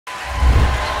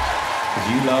Because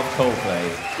you love Coldplay.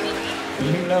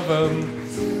 You love them.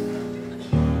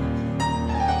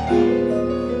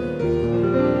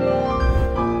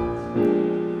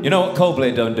 You know what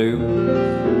Coldplay don't do?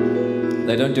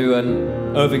 They don't do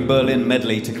an Irving Berlin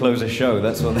medley to close a show.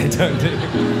 That's what they don't do.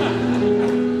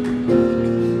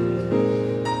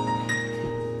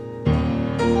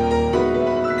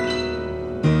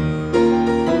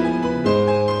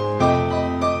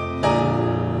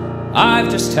 I've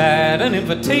just had an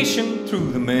invitation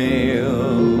through the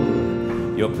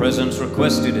mail. Your presence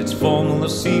requested, it's formal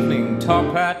this evening.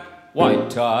 Top hat, white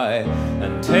tie,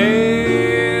 and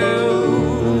tails.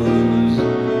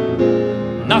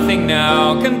 Nothing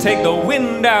now can take the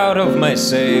wind out of my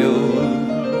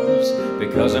sails,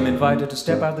 because I'm invited to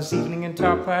step out this evening in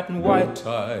top hat and white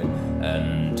tie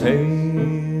and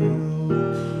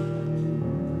tails.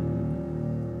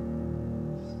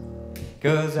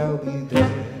 'Cause I'll be there,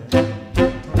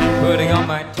 putting on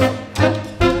my top hat,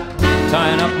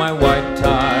 tying up my white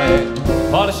tie,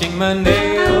 polishing my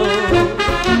nails.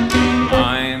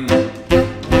 I'm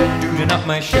doing up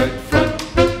my shirt front,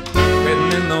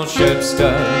 fitting in those shirt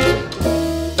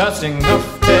studs, dusting off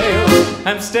tails.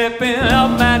 I'm stepping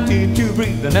out my teeth to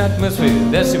breathe an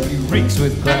atmosphere that simply reeks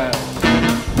with pride.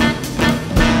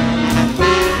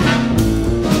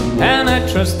 And I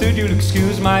trust that you'll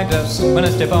excuse my dust when I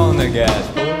step on the gas.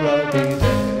 For I'll be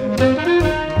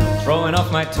there, throwing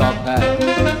off my top hat,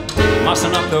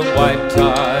 mussing up the white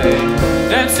tie,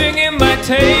 dancing in my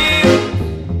tail.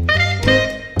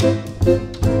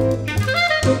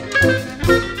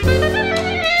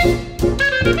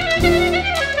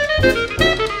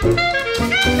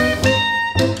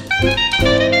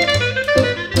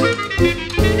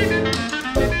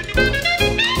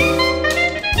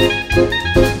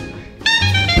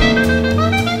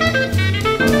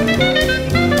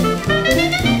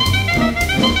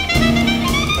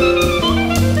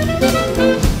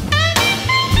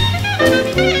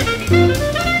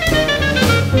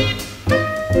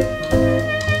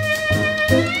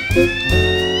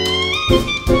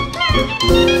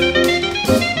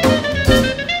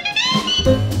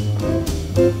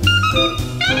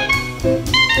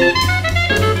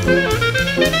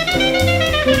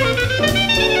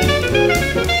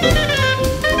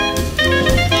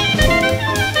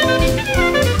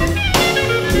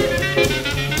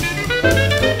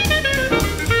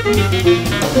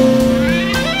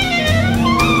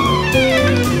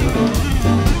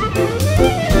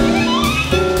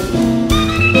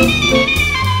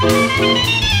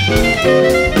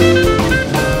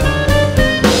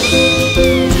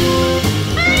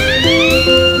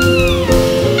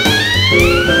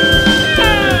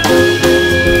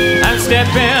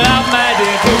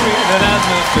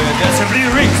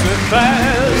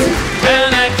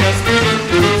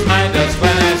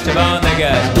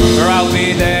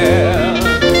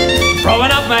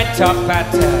 Top hat,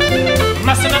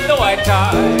 mussing up the white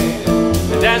tie,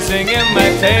 dancing in my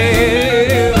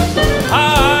tail.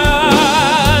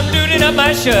 I'm doing up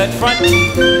my shirt front,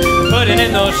 putting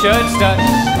in those shirt studs,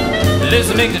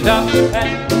 listening to top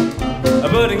hat,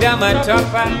 putting down my top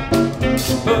hat,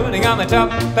 putting on my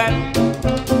top hat,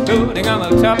 putting on my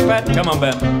top hat. Come on,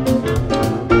 Bam.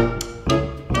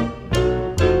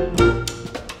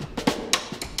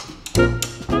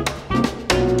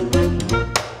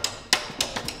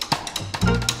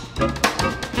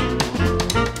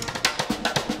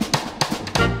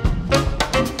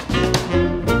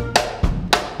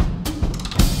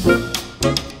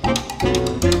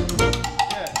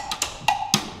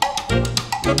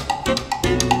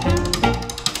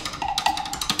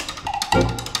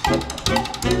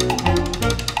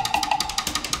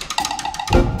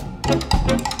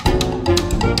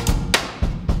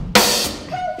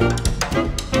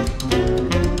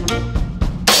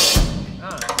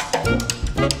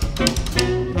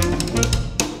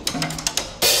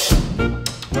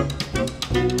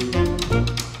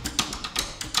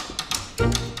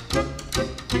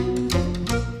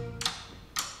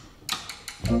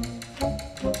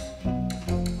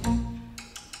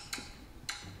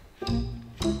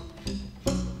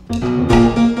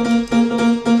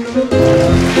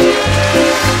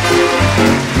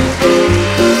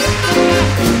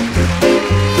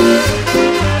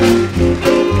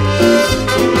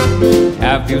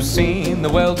 Seen the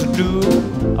well-to-do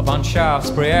up on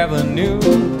Shaftesbury Avenue,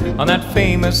 on that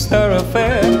famous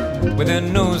thoroughfare, with their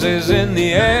noses in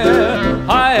the air,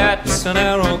 high hats and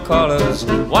arrow collars,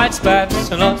 white spats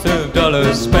and lots of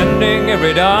dollars, spending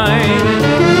every dime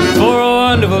for a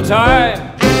wonderful time.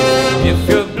 If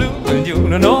you're blue and you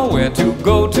don't know where to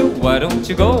go to, why don't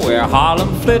you go where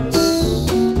Harlem flits,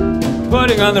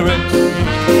 putting on the Ritz.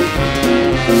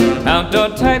 Now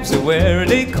all types. They wear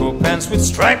day coat pants with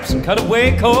stripes and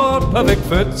cutaway coat, perfect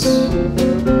fits.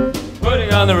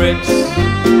 Putting on the Ritz,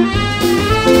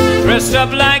 dressed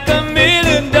up like a $1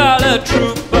 million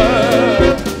trooper,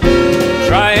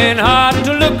 trying hard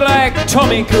to look like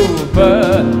Tommy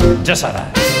Cooper. Just like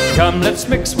that. Come, let's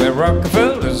mix where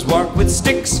Rockefellers walk with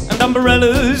sticks and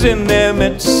umbrellas in their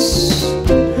midst.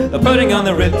 Putting on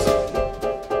the Ritz.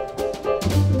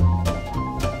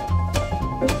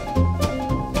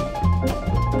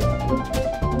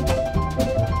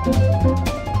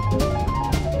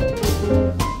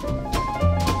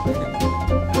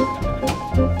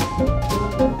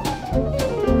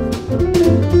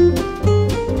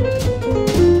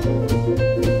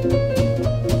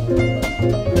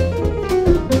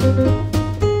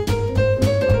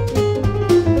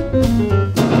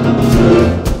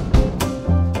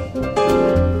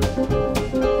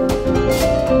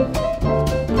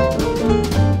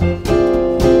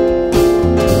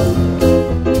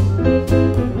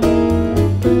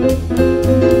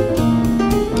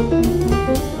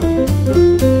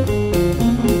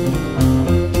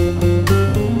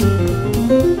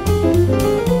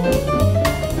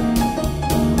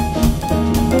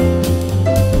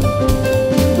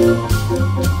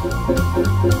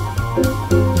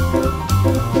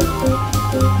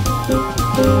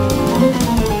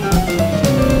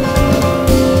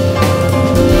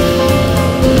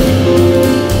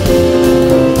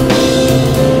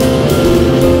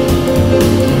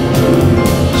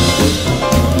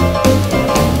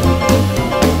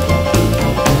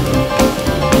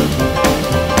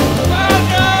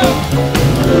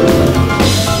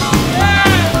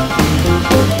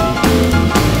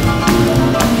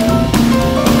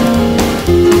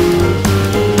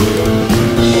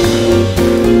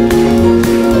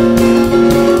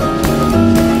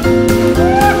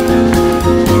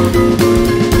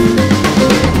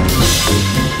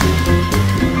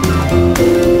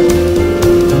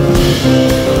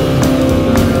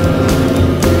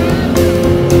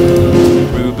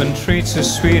 A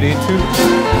sweetie too,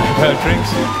 her drinks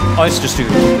oyster stew.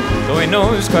 Though he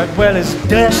knows quite well his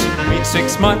dash, been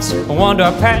 6 months, a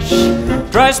wander pash.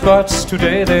 Dry spots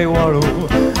today they wallow,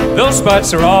 those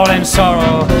spots are all in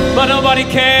sorrow. But nobody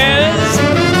cares,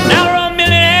 now we're all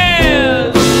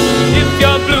millionaires. If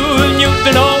you're blue and you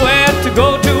don't know where to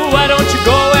go to, why don't you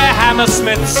go where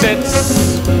Hammersmith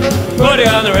sits? Put it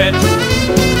on the Ritz.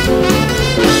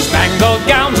 Spangled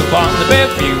gowns upon the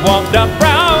bevy, warmed up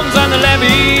browns on the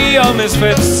levee, all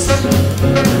misfits.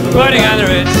 Putting on the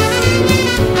Ritz,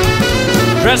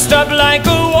 dressed up like a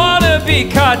wannabe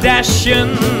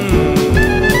Kardashian,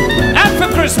 out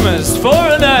for Christmas for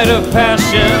a night of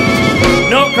passion.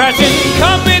 No crashing,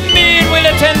 come with me and we'll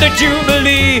attend the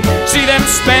Jubilee, see them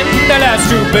spend their last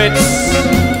 2 bits.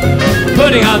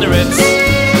 Putting on the Ritz,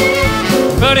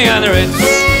 putting on the Ritz,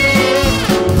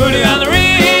 putting on the Ritz.